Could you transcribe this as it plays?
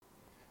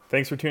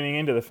Thanks for tuning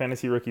in to the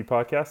Fantasy Rookie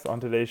Podcast. On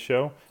today's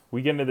show,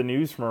 we get into the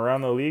news from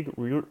around the league,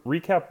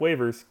 recap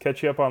waivers,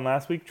 catch you up on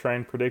last week, try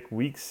and predict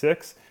week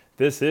 6.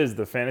 This is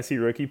the Fantasy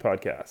Rookie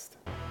Podcast.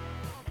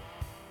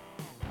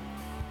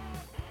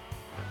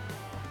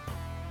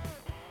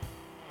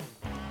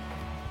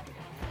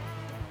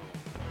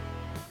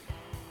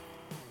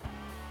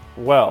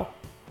 Well,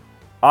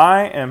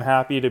 I am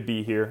happy to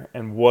be here,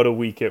 and what a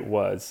week it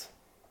was.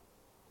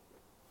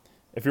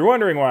 If you're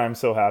wondering why I'm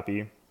so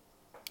happy,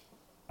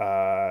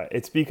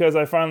 it's because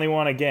I finally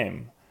won a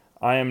game.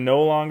 I am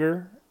no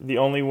longer the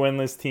only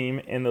winless team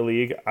in the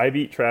league. I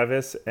beat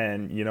Travis,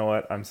 and you know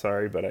what? I'm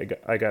sorry, but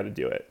I got to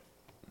do it.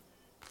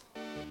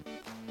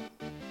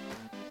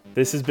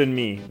 This has been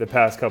me the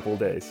past couple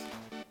days.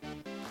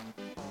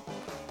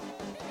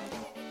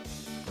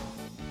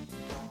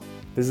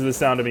 This is the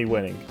sound of me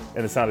winning,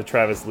 and the sound of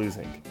Travis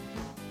losing.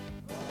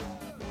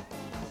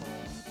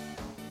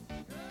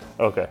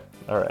 Okay,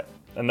 all right.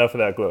 Enough of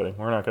that gloating.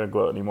 We're not going to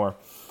gloat anymore.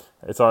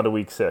 It's on to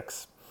week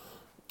 6.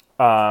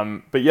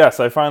 But yes,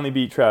 I finally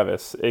beat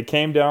Travis. It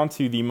came down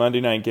to the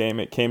Monday night game.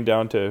 It came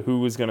down to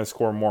who was going to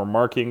score more,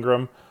 Mark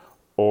Ingram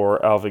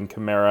or Alvin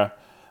Kamara.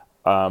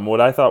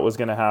 What I thought was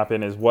going to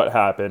happen is what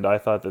happened. I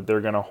thought that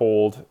they're going to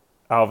hold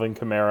Alvin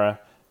Kamara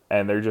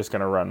and they're just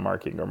going to run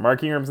Mark Ingram.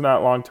 Mark Ingram's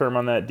not long-term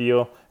on that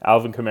deal.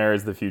 Alvin Kamara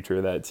is the future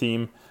of that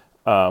team.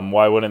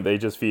 Why wouldn't they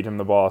just feed him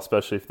the ball,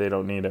 especially if they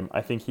don't need him?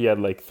 I think he had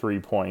like 3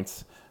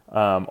 points.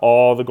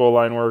 All the goal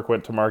line work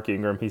went to Mark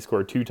Ingram. He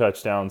scored 2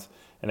 touchdowns,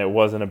 and it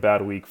wasn't a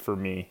bad week for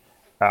me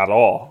at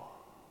all.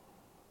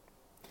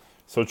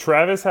 So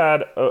Travis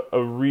had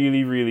a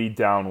really, really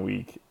down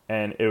week,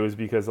 and it was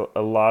because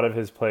a lot of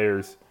his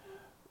players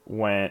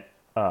went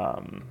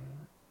 0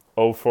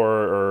 for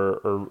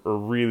or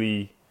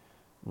really,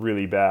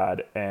 really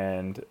bad.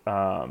 And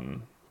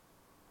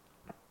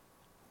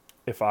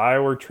if I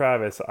were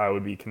Travis, I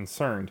would be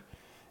concerned.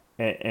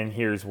 And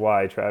here's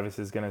why. Travis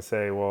is going to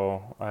say,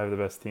 well, I have the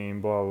best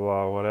team, blah,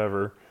 blah, blah,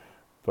 whatever.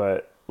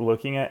 But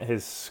looking at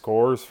his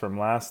scores from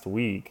last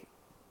week,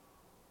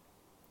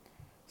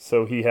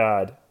 so he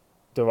had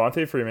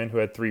Devontae Freeman, who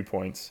had 3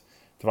 points.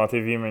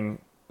 Devontae Freeman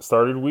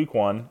started week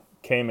 1,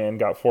 came in,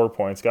 got 4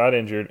 points, got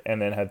injured,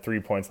 and then had 3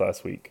 points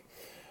last week.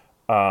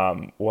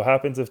 What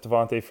happens if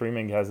Devontae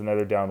Freeman has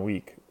another down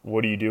week?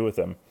 What do you do with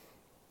him?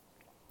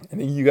 I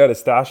think you got to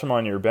stash him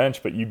on your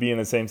bench, but you'd be in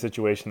the same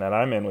situation that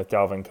I'm in with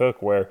Dalvin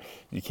Cook, where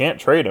you can't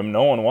trade him.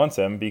 No one wants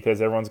him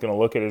because everyone's going to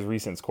look at his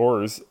recent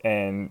scores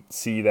and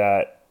see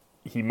that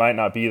he might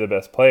not be the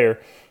best player.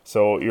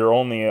 So your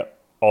only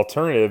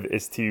alternative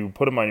is to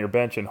put him on your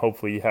bench and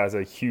hopefully he has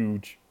a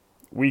huge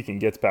week and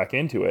gets back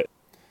into it.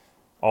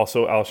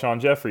 Also, Alshon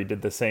Jeffrey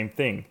did the same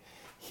thing.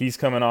 He's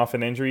coming off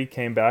an injury,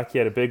 came back. He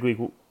had a big week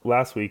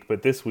last week,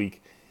 but this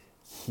week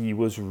he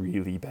was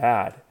really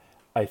bad.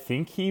 I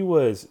think he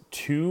was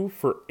 2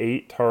 for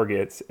 8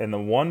 targets, and the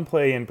one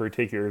play in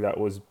particular that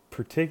was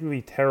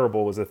particularly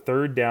terrible was a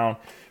third down.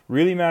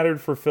 Really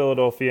mattered for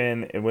Philadelphia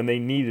and when they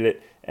needed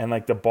it, and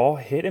like the ball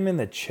hit him in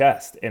the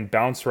chest and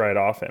bounced right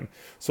off him.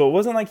 So it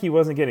wasn't like he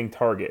wasn't getting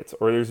targets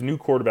or there's a new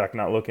quarterback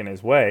not looking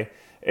his way.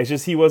 It's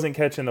just he wasn't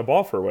catching the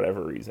ball for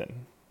whatever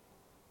reason.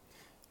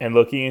 And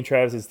looking at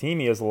Travis's team,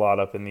 he has a lot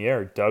up in the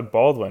air. Doug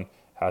Baldwin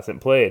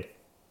hasn't played.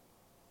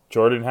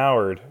 Jordan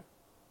Howard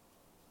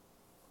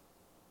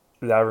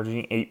is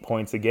averaging 8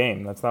 points a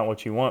game. That's not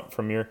what you want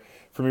from your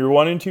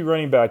 1 and 2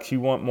 running backs. You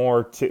want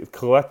more.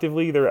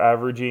 Collectively, they're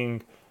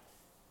averaging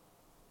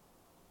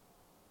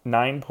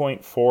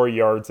 9.4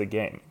 yards a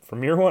game.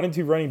 From your 1 and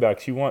 2 running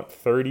backs, you want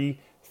 30,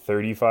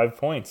 35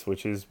 points,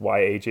 which is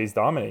why AJ's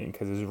dominating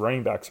because his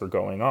running backs are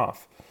going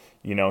off.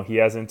 You know, he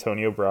has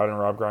Antonio Brown and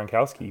Rob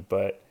Gronkowski,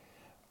 but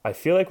I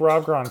feel like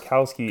Rob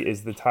Gronkowski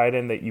is the tight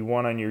end that you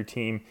want on your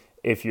team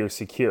if you're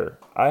secure.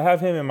 I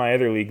have him in my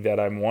other league that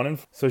I'm 1 and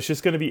 4. So it's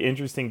just going to be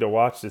interesting to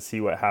watch to see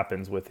what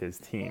happens with his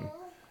team.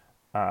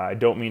 I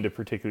don't mean to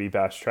particularly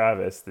bash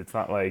Travis. It's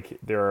not like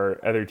there are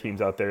other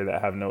teams out there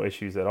that have no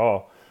issues at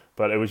all.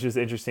 But it was just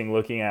interesting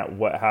looking at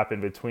what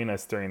happened between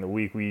us during the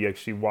week. We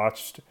actually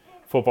watched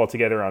football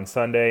together on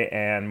Sunday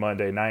and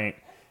Monday night.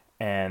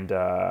 And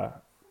I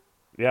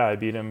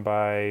beat him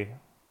by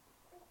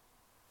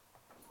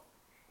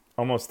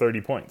almost 30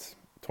 points,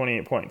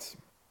 28 points.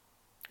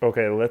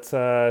 Okay, let's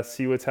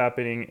see what's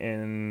happening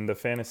in the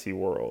fantasy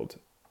world.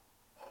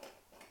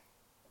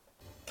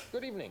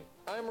 Good evening.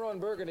 I'm Ron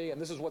Burgundy,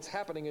 and this is what's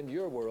happening in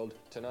your world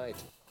tonight.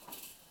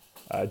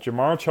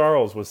 Jamar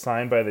Charles was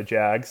signed by the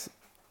Jags.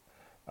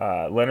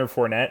 Leonard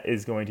Fournette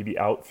is going to be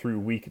out through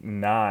week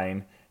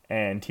 9,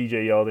 and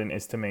TJ Yeldon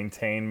is to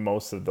maintain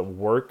most of the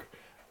work.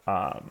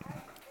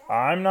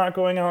 I'm not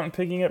going out and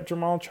picking up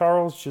Jamal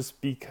Charles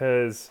just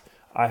because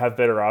I have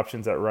better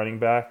options at running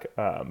back,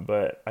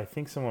 but I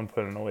think someone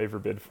put in a waiver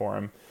bid for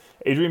him.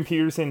 Adrian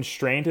Peterson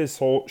strained his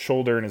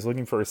shoulder and is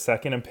looking for a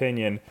second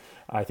opinion.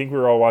 I think we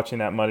were all watching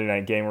that Monday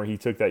night game where he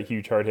took that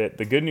huge hard hit.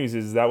 The good news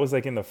is that was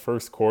like in the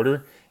first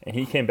quarter, and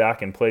he came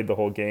back and played the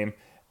whole game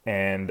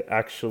and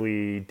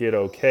actually did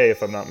okay,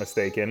 if I'm not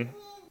mistaken.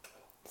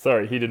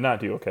 Sorry, he did not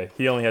do okay.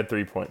 He only had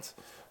 3 points.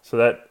 So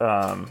that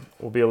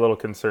will be a little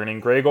concerning.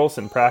 Greg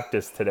Olson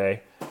practiced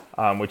today,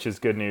 which is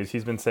good news.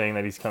 He's been saying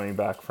that he's coming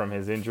back from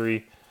his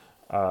injury.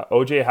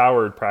 O.J.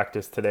 Howard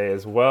practiced today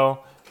as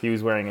well. He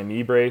was wearing a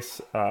knee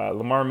brace.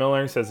 Lamar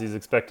Miller says he's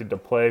expected to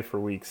play for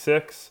Week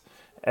 6.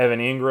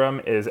 Evan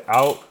Ingram is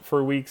out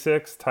for Week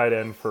 6, tight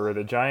end for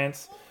the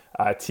Giants.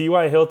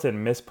 T.Y.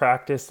 Hilton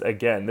mispracticed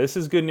again. This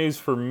is good news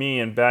for me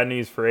and bad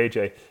news for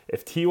AJ.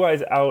 If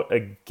T.Y.'s out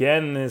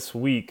again this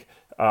week,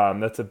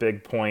 that's a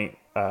big point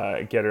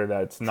getter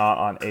that's not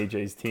on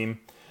AJ's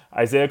team.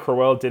 Isaiah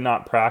Crowell did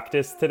not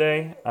practice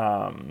today.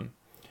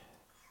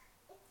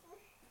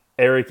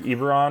 Eric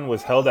Ebron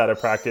was held out of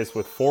practice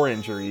with 4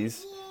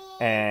 injuries,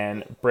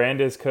 and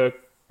Brandon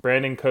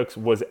Cooks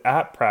was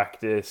at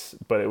practice,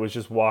 but it was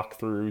just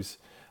walkthroughs.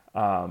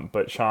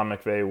 But Sean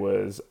McVay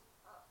was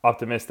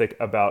optimistic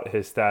about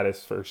his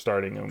status for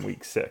starting in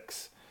Week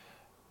 6.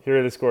 Here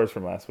are the scores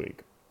from last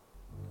week.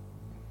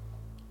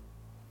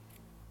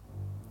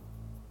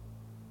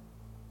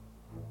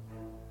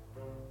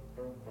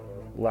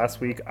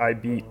 Last week I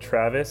beat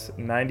Travis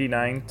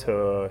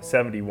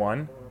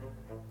 99-71.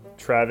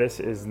 Travis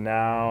is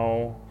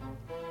now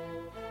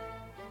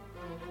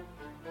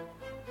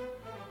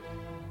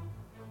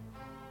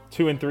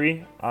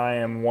 2-3. I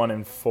am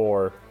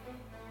 1-4.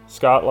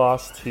 Scott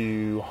lost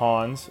to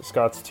Hans.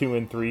 Scott's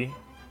 2-3.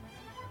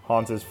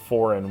 Hans is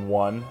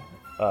 4-1.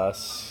 The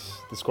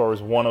score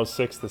was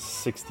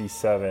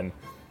 106-67.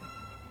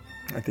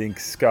 I think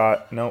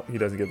Scott. No, he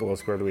doesn't get the low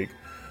score of the week.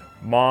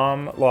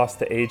 Mom lost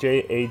to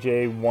AJ.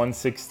 AJ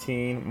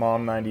 116.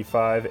 Mom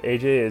 95.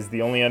 AJ is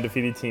the only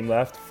undefeated team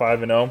left.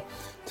 5-0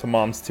 to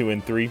Mom's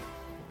 2-3.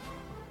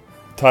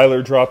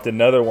 Tyler dropped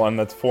another one.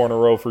 That's 4 in a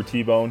row for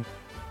T-Bone.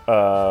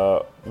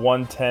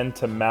 110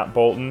 to Matt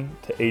Bolton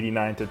to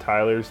 89 to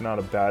Tyler's. Not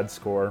a bad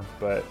score,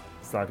 but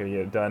it's not going to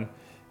get it done.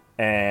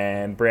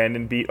 And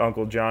Brandon beat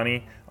Uncle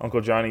Johnny. Uncle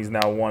Johnny's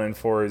now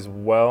 1-4 as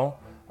well.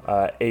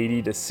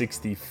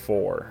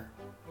 80-64.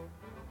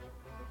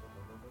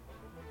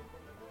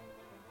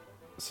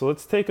 So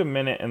let's take a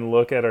minute and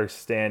look at our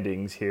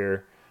standings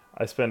here.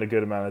 I spend a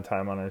good amount of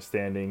time on our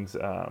standings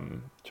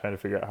trying to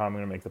figure out how I'm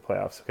going to make the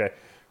playoffs. Okay,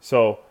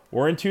 so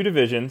we're in 2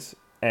 divisions,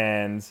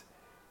 and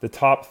the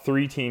top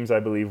 3 teams,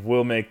 I believe,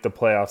 will make the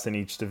playoffs in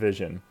each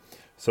division.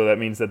 So that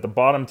means that the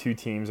bottom 2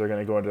 teams are going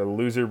to go into the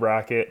loser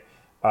bracket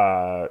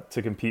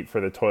to compete for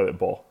the toilet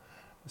bowl.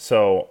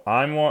 So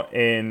I'm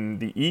in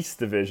the East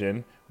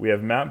Division. We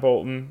have Matt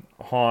Bolton,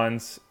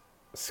 Hans,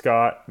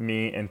 Scott,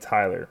 me, and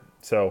Tyler.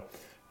 So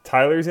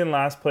Tyler's in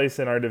last place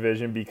in our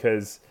division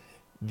because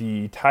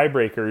the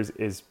tiebreakers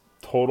is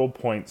total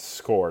points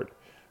scored.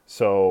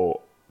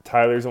 So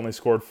Tyler's only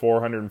scored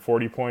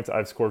 440 points.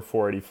 I've scored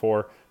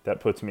 484. That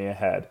puts me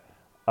ahead.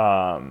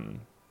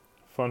 Fun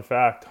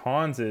fact,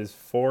 Hans is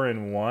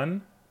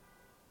 4-1.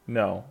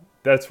 No,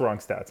 that's wrong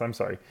stats. I'm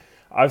sorry.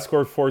 I've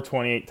scored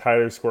 428.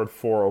 Tyler scored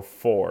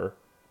 404.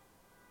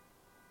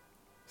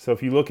 So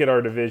if you look at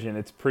our division,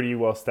 it's pretty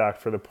well stacked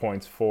for the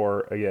points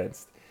for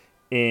against.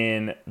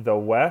 In the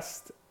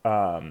West,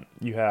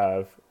 you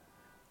have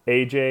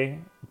AJ,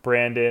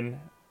 Brandon,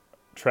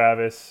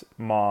 Travis,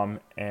 Mom,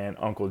 and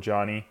Uncle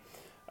Johnny.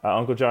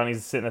 Uncle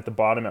Johnny's sitting at the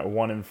bottom at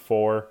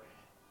 1-4.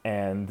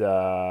 And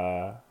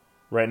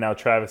right now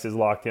Travis is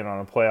locked in on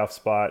a playoff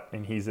spot,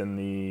 and he's in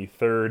the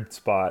 3rd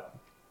spot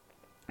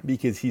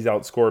because he's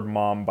outscored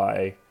Mom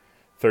by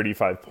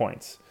 35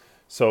 points.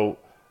 So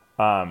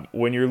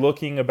when you're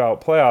looking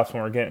about playoffs,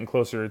 when we're getting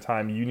closer to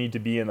time, you need to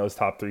be in those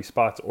top 3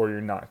 spots, or you're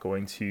not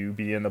going to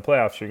be in the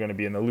playoffs. You're going to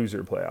be in the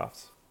loser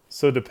playoffs.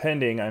 So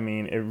depending, I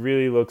mean, it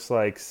really looks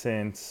like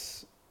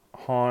since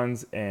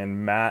Hans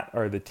and Matt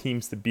are the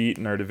teams to beat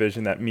in our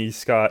division, that me,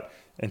 Scott,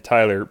 and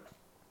Tyler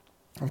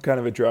are kind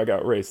of a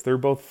drag-out race. They're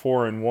both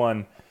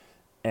 4-1,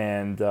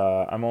 and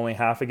I'm only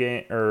half a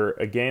game or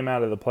a game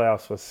out of the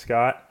playoffs with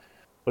Scott.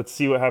 Let's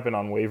see what happened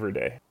on waiver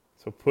day.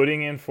 So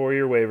putting in for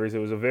your waivers, it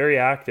was a very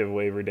active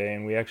waiver day,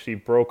 and we actually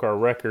broke our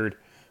record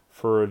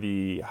for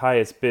the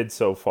highest bid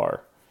so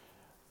far.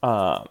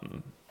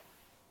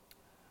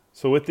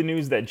 So with the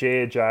news that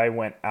Jay Ajayi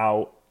went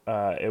out,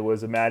 it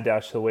was a mad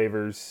dash to the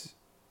waivers.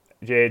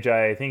 Jay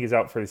Ajayi, I think, is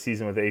out for the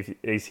season with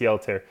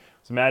ACL tear. It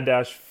was a mad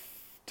dash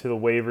to the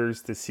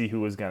waivers to see who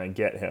was going to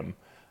get him.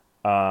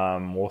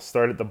 We'll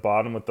start at the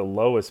bottom with the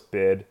lowest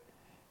bid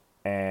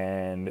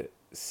and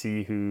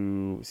see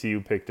who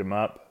picked him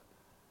up.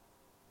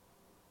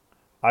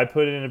 I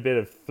put in a bid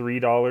of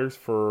 $3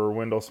 for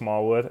Wendell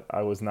Smallwood.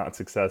 I was not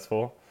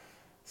successful.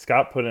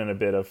 Scott put in a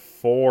bid of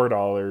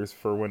 $4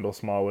 for Wendell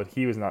Smallwood.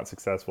 He was not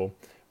successful.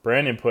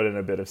 Brandon put in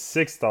a bid of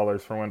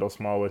 $6 for Wendell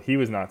Smallwood. He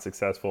was not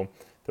successful.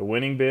 The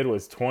winning bid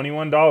was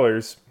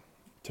 $21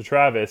 to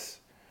Travis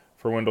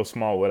for Wendell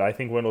Smallwood. I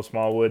think Wendell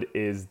Smallwood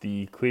is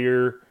the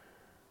clear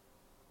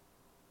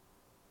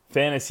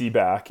fantasy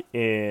back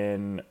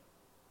in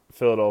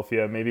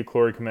Philadelphia. Maybe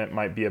Corey Clement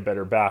might be a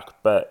better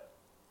back, but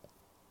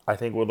I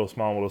think Wendell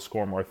Smallwood will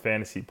score more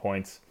fantasy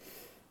points.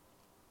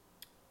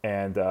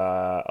 And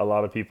a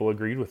lot of people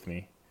agreed with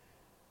me.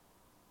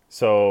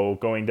 So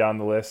going down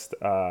the list,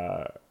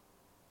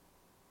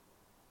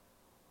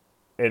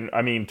 And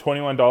I mean,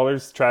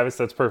 $21, Travis,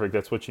 that's perfect.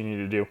 That's what you need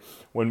to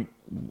do.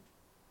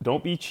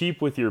 Don't be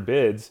cheap with your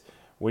bids.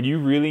 When you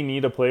really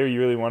need a player, you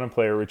really want a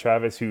player with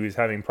Travis who is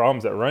having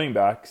problems at running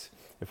backs.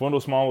 If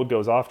Wendell Smallwood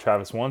goes off,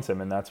 Travis wants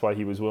him, and that's why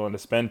he was willing to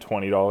spend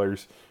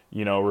 $20,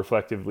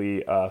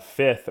 reflectively a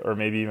fifth or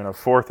maybe even a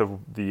fourth of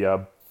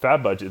the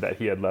fab budget that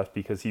he had left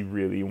because he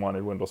really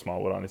wanted Wendell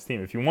Smallwood on his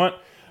team. If you want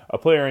a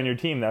player on your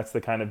team, that's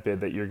the kind of bid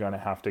that you're going to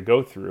have to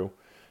go through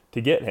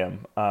to get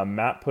him.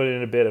 Matt put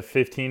in a bid of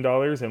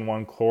 $15 and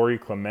won Corey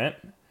Clement.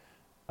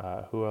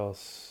 Who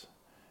else?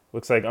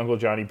 Looks like Uncle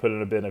Johnny put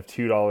in a bid of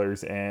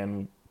 $2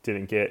 and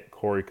didn't get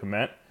Corey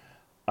Clement.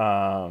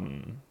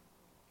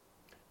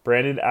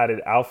 Brandon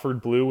added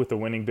Alfred Blue with a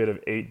winning bid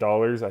of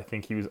 $8. I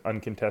think he was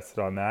uncontested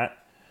on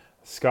that.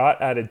 Scott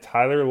added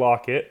Tyler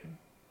Lockett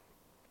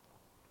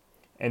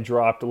and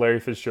dropped Larry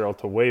Fitzgerald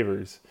to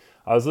waivers.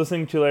 I was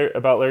listening to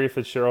about Larry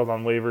Fitzgerald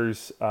on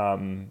waivers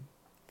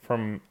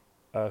from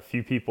a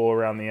few people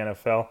around the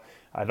NFL.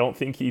 I don't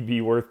think he'd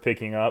be worth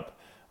picking up.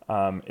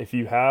 If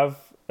you have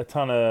a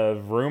ton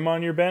of room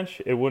on your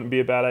bench, it wouldn't be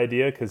a bad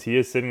idea because he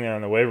is sitting there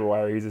on the waiver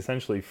wire. He's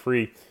essentially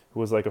free. It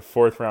was like a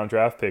 4th round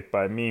draft pick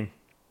by me.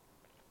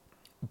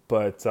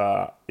 But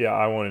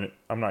I'm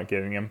not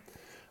getting him.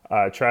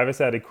 Travis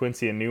added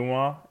Quincy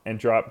Enunwa and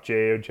dropped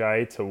Jay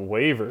Ajayi to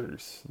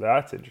waivers.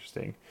 That's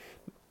interesting.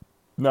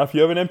 Now, if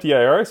you have an empty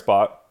IR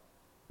spot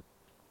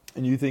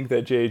and you think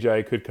that Jay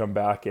Ajayi could come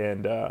back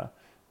and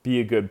be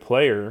a good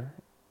player,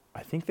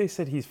 I think they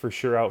said he's for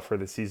sure out for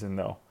the season,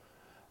 though.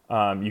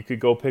 You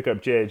could go pick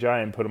up Jay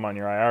Ajayi and put him on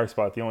your IR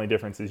spot. The only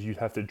difference is you'd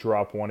have to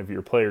drop one of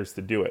your players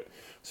to do it.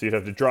 So you'd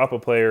have to drop a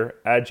player,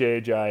 add Jay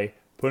Ajayi,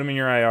 put him in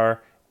your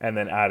IR, and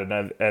then add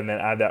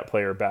that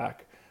player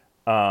back.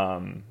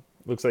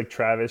 Looks like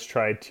Travis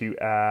tried to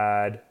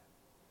add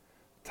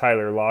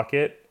Tyler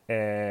Lockett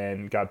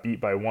and got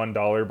beat by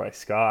 $1 by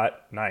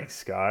Scott. Nice,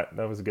 Scott.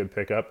 That was a good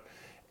pickup.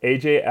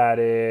 AJ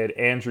added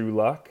Andrew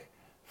Luck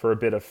for a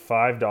bid of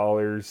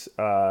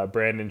 $5.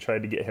 Brandon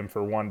tried to get him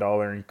for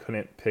 $1 and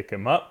couldn't pick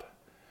him up.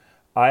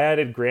 I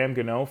added Graham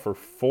Gano for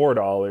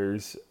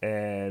 $4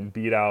 and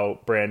beat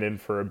out Brandon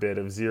for a bid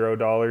of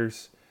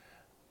 $0.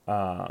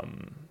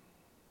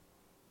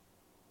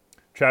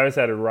 Travis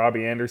added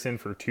Robbie Anderson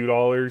for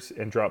 $2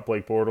 and dropped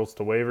Blake Bortles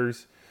to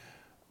waivers.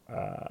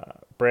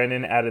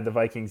 Brandon added the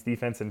Vikings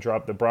defense and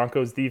dropped the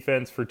Broncos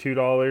defense for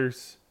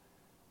 $2.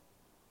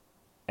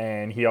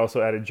 And he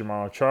also added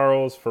Jamal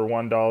Charles for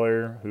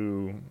 $1,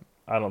 who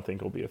I don't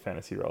think will be a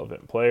fantasy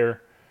relevant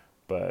player,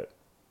 but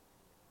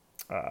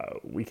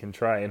we can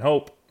try and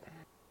hope.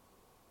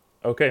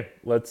 Okay,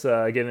 let's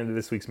get into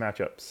this week's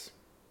matchups.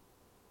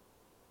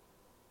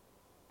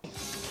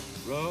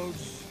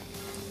 Roads,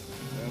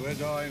 where we're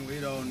going,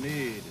 we don't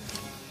need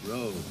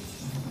roads.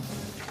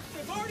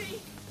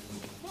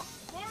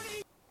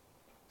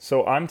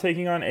 So I'm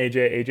taking on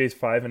AJ. AJ's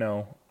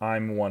 5-0.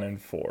 I'm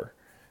 1-4.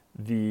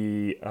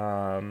 The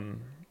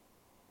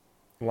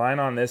line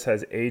on this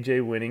has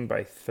AJ winning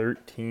by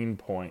 13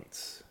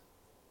 points.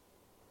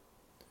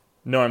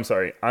 No, I'm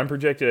sorry. I'm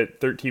projected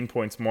at 13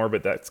 points more,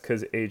 but that's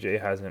because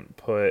AJ hasn't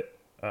put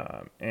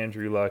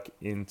Andrew Luck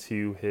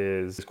into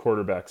his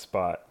quarterback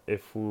spot.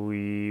 If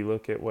we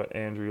look at what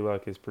Andrew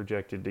Luck is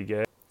projected to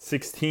get,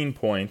 16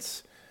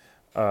 points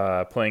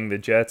playing the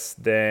Jets,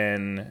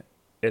 then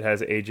it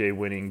has AJ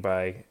winning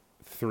by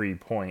 3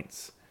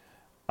 points.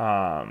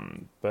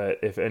 But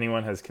if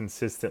anyone has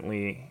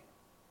consistently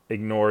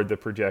ignored the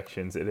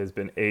projections, it has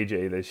been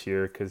AJ this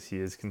year because he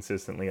has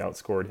consistently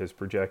outscored his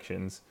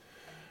projections.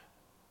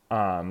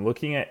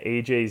 Looking at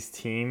AJ's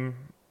team,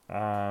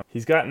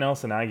 he's got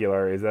Nelson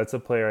Aguilar. That's a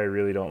player I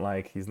really don't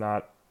like. He's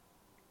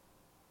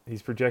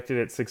projected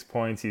at 6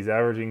 points. He's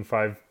averaging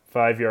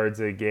five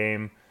yards a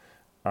game.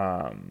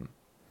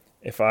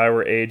 If I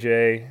were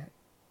AJ,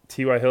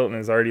 T.Y. Hilton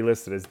is already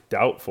listed as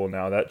doubtful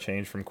now. That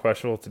changed from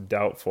questionable to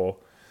doubtful.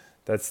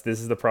 This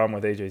is the problem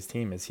with AJ's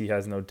team is he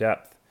has no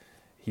depth.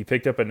 He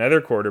picked up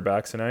another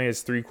quarterback, so now he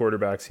has 3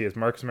 quarterbacks. He has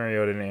Marcus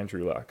Mariota and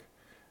Andrew Luck.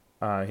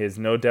 He has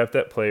no depth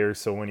at players,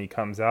 so when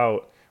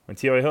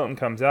T.Y. Hilton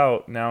comes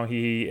out, now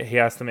he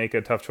has to make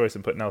a tough choice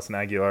and put Nelson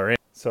Aguilar in.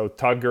 So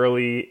Todd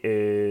Gurley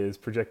is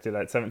projected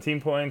at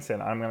 17 points,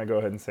 and I'm going to go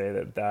ahead and say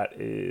that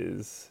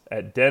is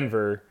at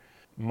Denver.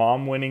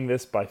 Mom winning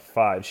this by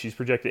 5. She's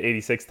projected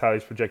 86.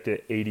 Tyler's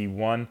projected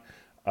 81.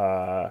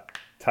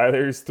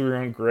 Tyler's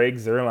thrown Greg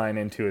Zuerlein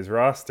into his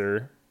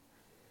roster.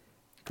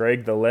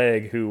 Greg the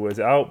leg, who was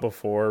out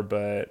before,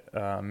 but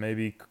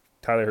maybe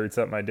Tyler heard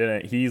something I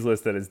didn't. He's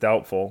listed as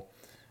doubtful.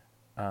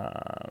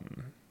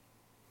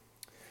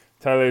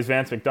 Tyler's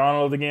Vance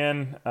McDonald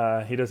again.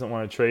 He doesn't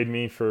want to trade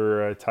me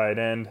for a tight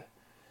end.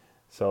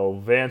 So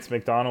Vance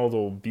McDonald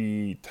will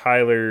be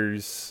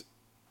Tyler's.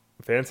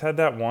 Vance had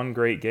that one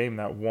great game,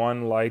 that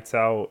one lights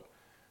out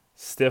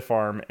stiff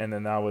arm, and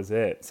then that was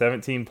it.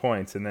 17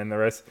 points, and then the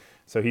rest.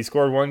 So he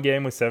scored one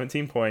game with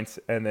 17 points,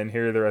 and then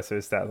here are the rest of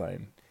his stat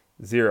line.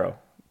 0,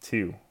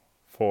 2,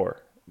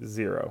 4,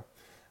 0.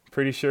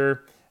 Pretty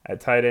sure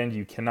at tight end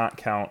you cannot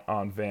count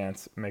on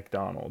Vance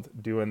McDonald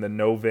doing the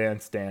no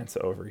Vance dance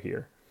over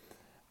here.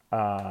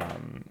 I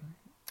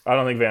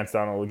don't think Vance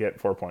Donald will get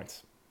 4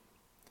 points.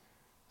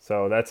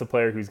 So that's a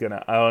player who's going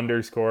to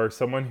underscore.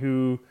 Someone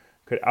who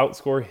could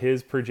outscore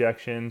his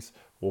projections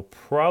will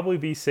probably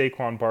be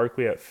Saquon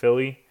Barkley at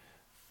Philly.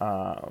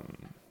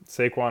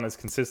 Saquon has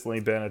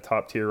consistently been a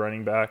top-tier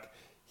running back.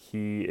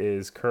 He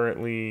is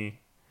currently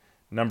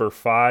number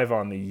 5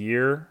 on the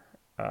year.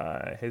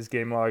 His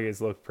game log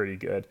has looked pretty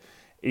good.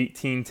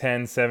 18,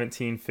 10,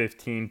 17,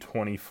 15,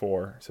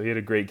 24. So he had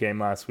a great game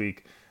last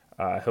week.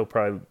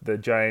 The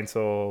Giants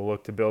will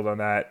look to build on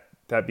that.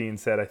 That being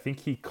said, I think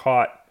he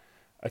caught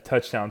a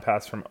touchdown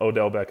pass from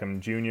Odell Beckham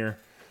Jr.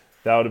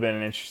 That would have been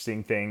an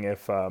interesting thing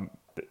if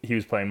he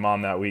was playing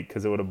Mom that week,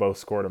 because it would have both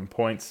scored him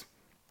points.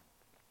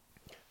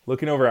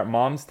 Looking over at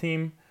Mom's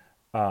team,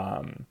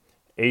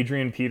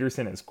 Adrian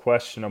Peterson is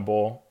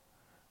questionable,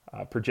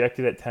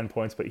 projected at 10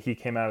 points, but he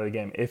came out of the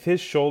game. If his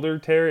shoulder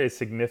tear is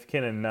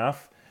significant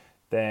enough,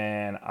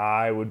 then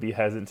I would be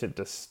hesitant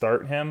to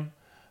start him.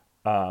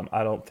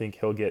 I don't think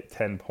he'll get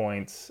 10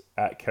 points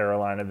at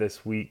Carolina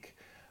this week.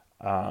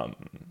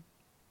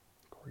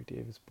 Corey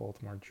Davis,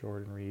 Baltimore,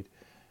 Jordan Reed,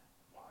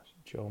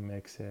 Joe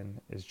Mixon.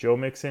 Is Joe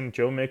Mixon?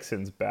 Joe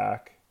Mixon's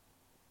back.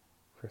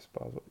 Chris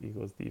Boswell,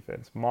 Eagles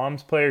defense.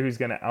 Mom's player who's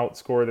going to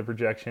outscore the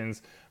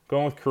projections.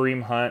 Going with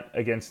Kareem Hunt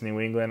against New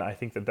England. I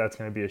think that's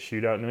going to be a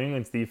shootout. New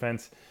England's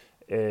defense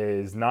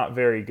is not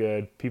very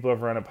good. People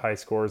have run up high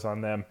scores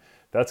on them.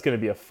 That's going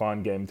to be a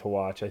fun game to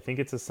watch. I think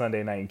it's a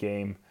Sunday night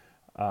game.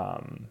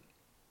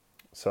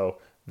 So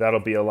that'll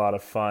be a lot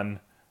of fun.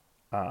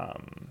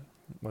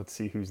 Let's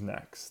see who's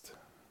next.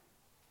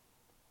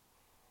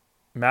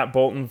 Matt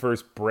Bolton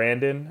versus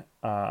Brandon.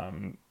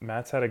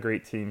 Matt's had a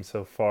great team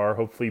so far.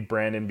 Hopefully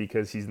Brandon,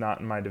 because he's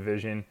not in my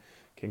division,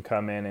 can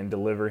come in and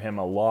deliver him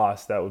a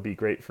loss. That would be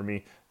great for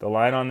me. The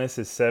line on this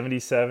is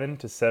 77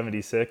 to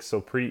 76, so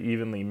pretty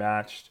evenly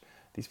matched.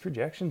 These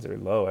projections are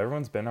low.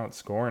 Everyone's been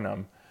outscoring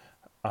them.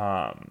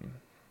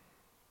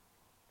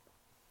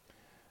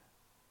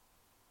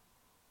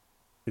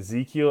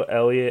 Ezekiel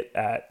Elliott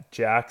at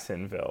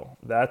Jacksonville.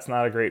 That's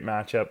not a great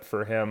matchup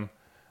for him.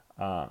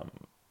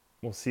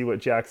 We'll see what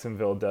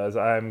Jacksonville does.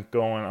 I'm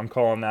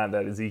calling that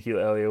Ezekiel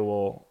Elliott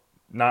will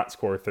not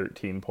score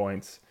 13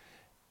 points.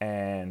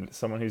 And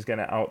someone who's going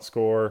to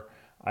outscore,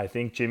 I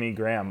think, Jimmy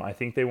Graham. I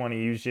think they want to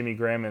use Jimmy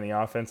Graham in the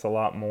offense a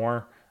lot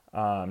more.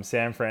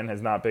 San Fran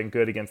has not been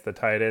good against the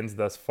tight ends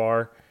thus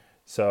far.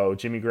 So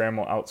Jimmy Graham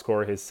will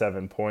outscore his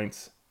 7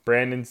 points.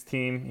 Brandon's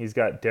team, he's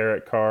got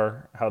Derek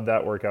Carr. How'd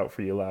that work out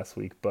for you last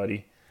week,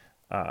 buddy?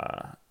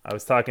 I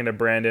was talking to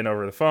Brandon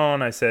over the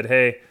phone. I said,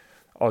 hey,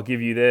 I'll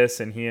give you this.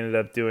 And he ended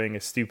up doing a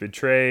stupid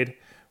trade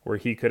where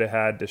he could have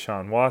had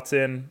Deshaun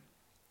Watson.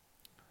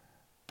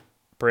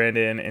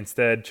 Brandon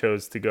instead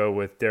chose to go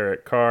with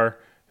Derek Carr,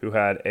 who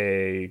had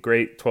a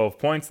great 12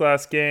 points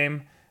last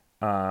game.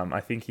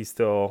 I think he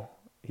still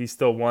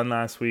won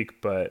last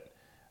week, but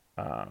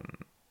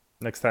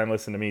next time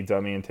listen to me,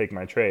 dummy, and take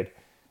my trade.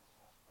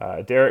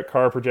 Derek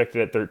Carr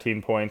projected at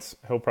 13 points.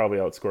 He'll probably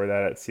outscore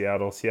that at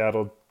Seattle.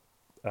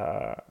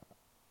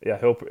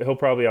 He'll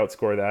probably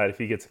outscore that if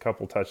he gets a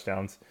couple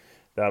touchdowns.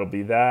 That'll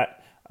be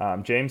that.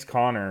 James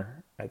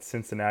Conner at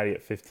Cincinnati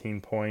at 15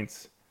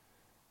 points.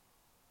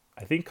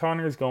 I think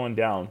Conner's going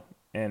down,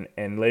 and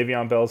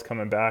Le'Veon Bell's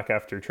coming back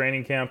after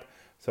training camp,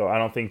 so I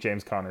don't think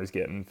James Conner's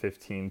getting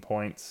 15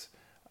 points.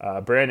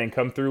 Brandon,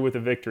 come through with a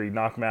victory.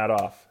 Knock Matt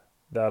off.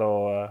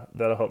 That'll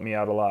help me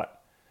out a lot.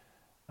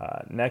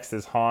 Next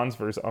is Hans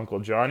versus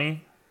Uncle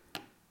Johnny.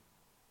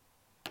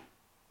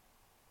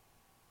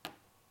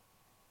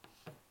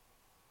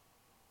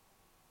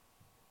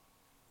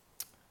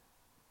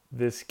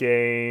 This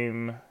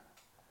game,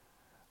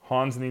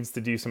 Hans needs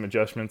to do some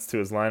adjustments to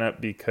his lineup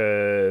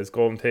because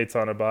Golden Tate's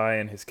on a bye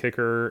and his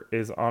kicker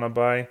is on a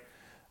bye.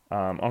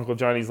 Uncle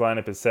Johnny's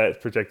lineup is set. It's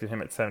projected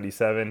him at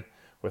 77.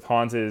 With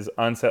Hans's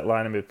unset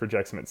lineup, it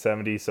projects him at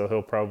 70. So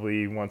he'll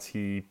probably, once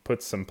he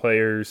puts some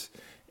players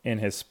in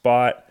his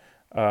spot,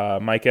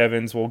 Mike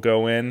Evans will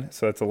go in.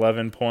 So that's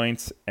 11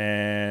 points.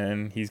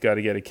 And he's got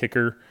to get a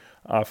kicker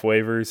off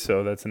waivers.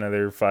 So that's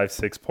another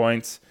 5-6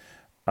 points.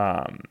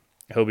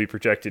 He'll be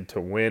projected to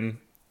win.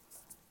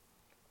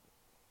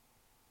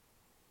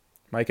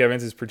 Mike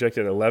Evans is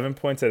projected 11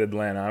 points at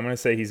Atlanta. I'm going to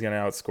say he's going to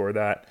outscore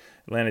that.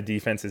 Atlanta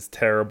defense is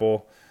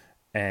terrible,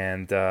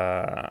 and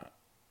they've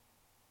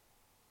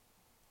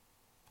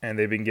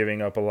been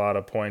giving up a lot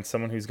of points.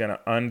 Someone who's going to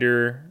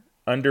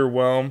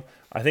underwhelm,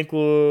 I think,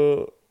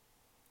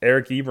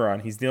 Eric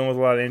Ebron. He's dealing with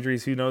a lot of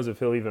injuries. Who knows if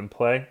he'll even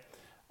play?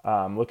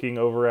 Looking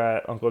over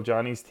at Uncle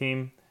Johnny's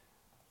team,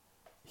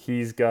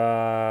 he's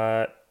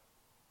got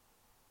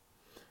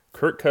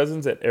Kirk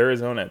Cousins at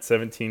Arizona at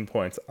 17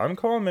 points. I'm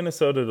calling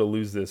Minnesota to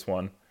lose this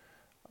one.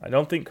 I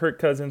don't think Kirk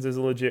Cousins is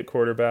a legit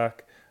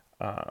quarterback.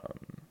 Kirk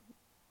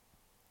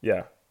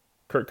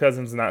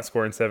Cousins is not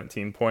scoring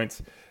 17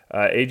 points.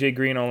 A.J.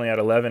 Green only had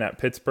 11 at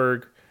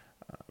Pittsburgh.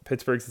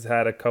 Pittsburgh has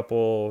had a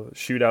couple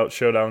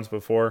showdowns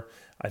before.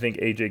 I think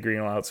A.J.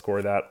 Green will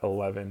outscore that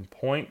 11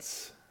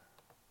 points.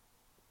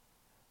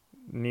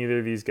 Neither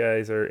of these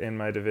guys are in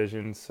my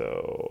division,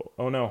 so...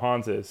 Oh, no,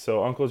 Hans is.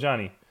 So, Uncle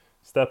Johnny,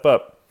 Step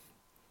up.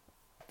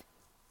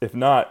 If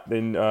not,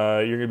 then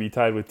you're going to be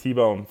tied with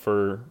T-Bone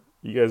for,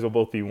 you guys will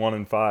both be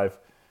 1-5.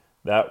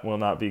 That will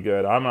not be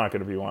good. I'm not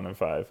going to be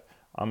 1-5.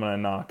 I'm going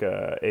to knock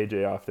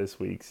AJ off this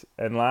week.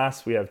 And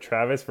last, we have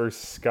Travis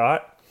versus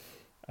Scott.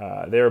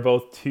 They are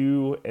both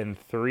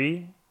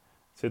 2-3.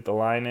 That's what the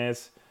line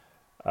is.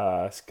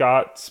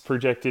 Scott's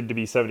projected to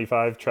be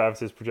 75.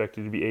 Travis is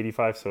projected to be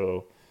 85.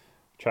 So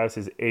Travis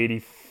is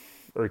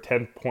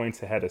 10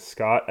 points ahead of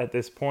Scott at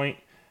this point.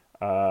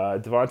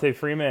 Devontae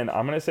Freeman,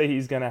 I'm going to say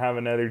he's going to have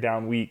another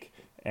down week.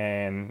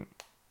 And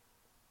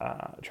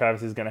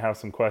Travis is going to have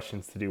some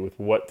questions to do with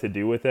what to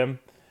do with him.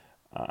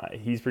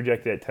 He's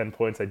projected at 10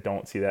 points. I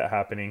don't see that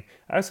happening.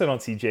 I also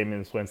don't see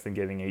Jameis Winston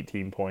getting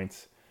 18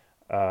 points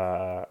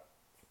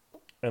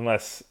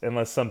unless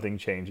something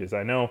changes.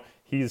 I know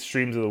he's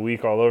streams of the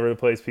week all over the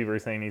place. People are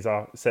saying he's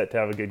set to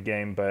have a good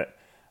game, but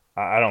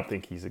I don't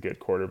think he's a good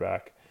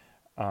quarterback.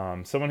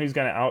 Someone who's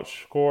going to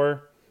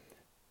outscore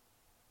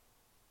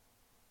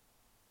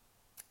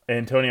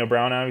Antonio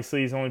Brown,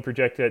 obviously, he's only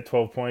projected at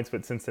 12 points,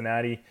 but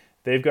Cincinnati,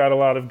 they've got a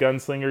lot of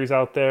gunslingers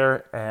out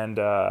there, and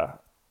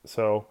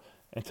so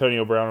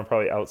Antonio Brown will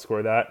probably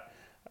outscore that.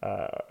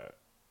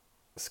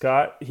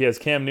 Scott, he has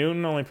Cam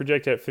Newton only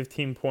projected at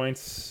 15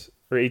 points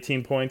or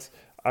 18 points.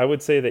 I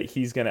would say that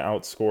he's going to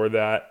outscore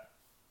that.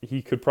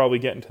 He could probably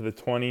get into the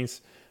 20s.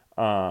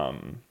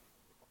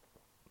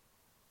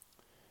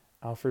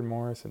 Alfred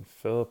Morris and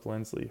Philip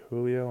Lindsay,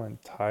 Julio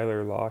and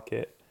Tyler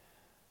Lockett.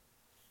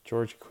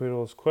 George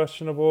Kittle is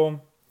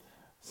questionable.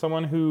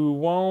 Someone who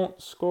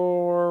won't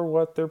score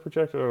what they're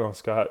projected. I don't know,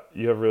 Scott,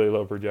 you have really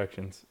low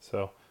projections,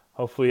 so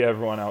hopefully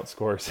everyone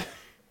outscores.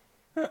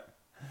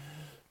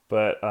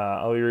 But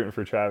I'll be rooting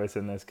for Travis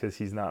in this because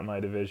he's not in my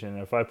division.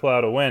 If I pull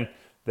out a win,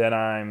 then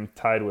I'm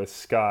tied with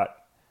Scott,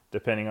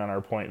 depending on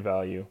our point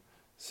value.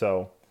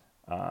 So,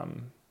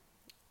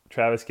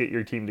 Travis, get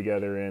your team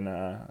together,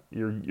 and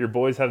your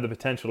boys have the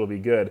potential to be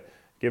good.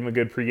 Give them a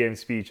good pregame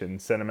speech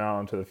and send them out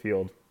onto the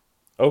field.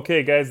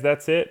 Okay, guys,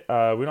 that's it.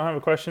 We don't have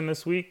a question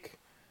this week.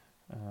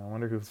 I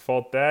wonder whose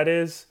fault that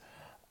is.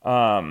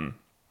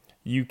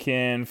 You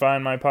can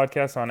find my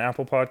podcast on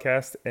Apple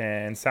Podcast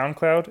and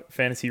SoundCloud,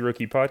 Fantasy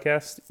Rookie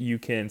Podcast. You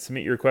can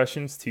submit your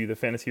questions to the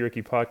Fantasy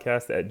Rookie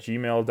Podcast at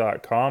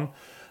gmail.com,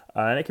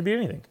 and it could be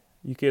anything.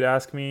 You could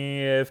ask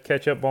me if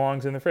ketchup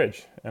belongs in the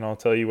fridge, and I'll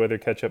tell you whether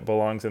ketchup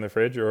belongs in the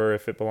fridge or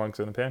if it belongs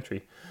in the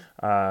pantry.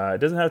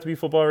 It doesn't have to be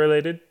football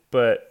related,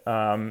 but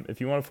if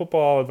you want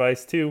football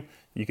advice too,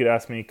 you could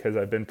ask me because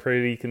I've been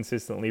pretty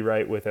consistently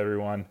right with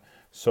everyone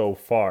so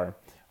far.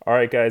 All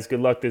right, guys,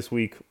 good luck this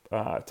week.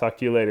 Talk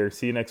to you later.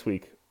 See you next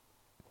week.